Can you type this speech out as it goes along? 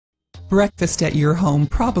Breakfast at your home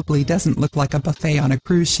probably doesn't look like a buffet on a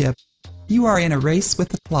cruise ship. You are in a race with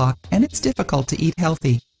the clock, and it's difficult to eat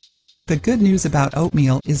healthy. The good news about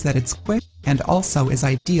oatmeal is that it's quick and also is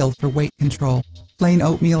ideal for weight control. Plain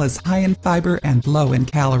oatmeal is high in fiber and low in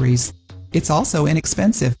calories. It's also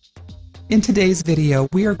inexpensive. In today's video,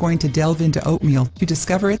 we are going to delve into oatmeal to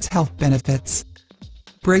discover its health benefits.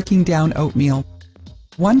 Breaking down oatmeal.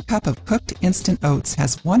 1 cup of cooked instant oats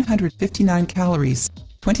has 159 calories,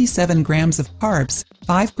 27 grams of carbs,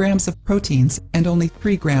 5 grams of proteins, and only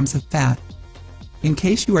 3 grams of fat. In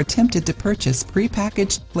case you are tempted to purchase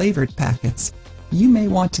pre-packaged flavored packets, you may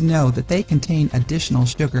want to know that they contain additional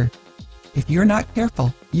sugar. If you're not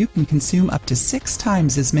careful, you can consume up to 6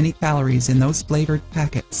 times as many calories in those flavored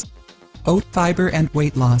packets. Oat fiber and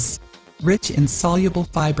weight loss. Rich in soluble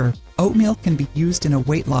fiber, oatmeal can be used in a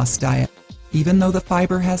weight loss diet. Even though the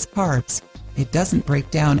fiber has carbs, it doesn't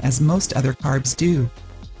break down as most other carbs do.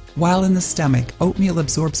 While in the stomach, oatmeal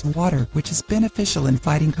absorbs water, which is beneficial in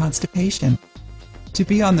fighting constipation. To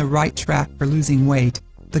be on the right track for losing weight,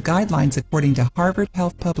 the guidelines according to Harvard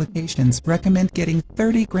Health Publications recommend getting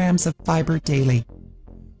 30 grams of fiber daily.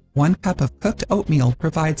 1 cup of cooked oatmeal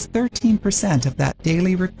provides 13% of that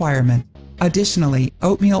daily requirement. Additionally,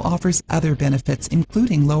 oatmeal offers other benefits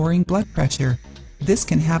including lowering blood pressure. This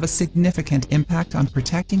can have a significant impact on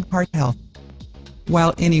protecting heart health.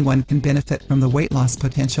 While anyone can benefit from the weight loss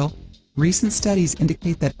potential, recent studies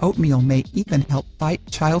indicate that oatmeal may even help fight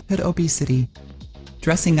childhood obesity.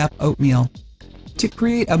 Dressing up oatmeal. To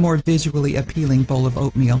create a more visually appealing bowl of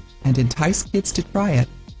oatmeal and entice kids to try it,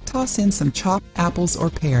 toss in some chopped apples or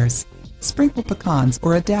pears. Sprinkle pecans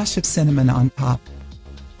or a dash of cinnamon on top.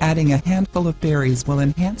 Adding a handful of berries will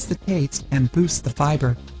enhance the taste and boost the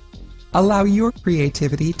fiber. Allow your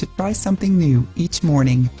creativity to try something new each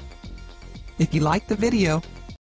morning. If you liked the video,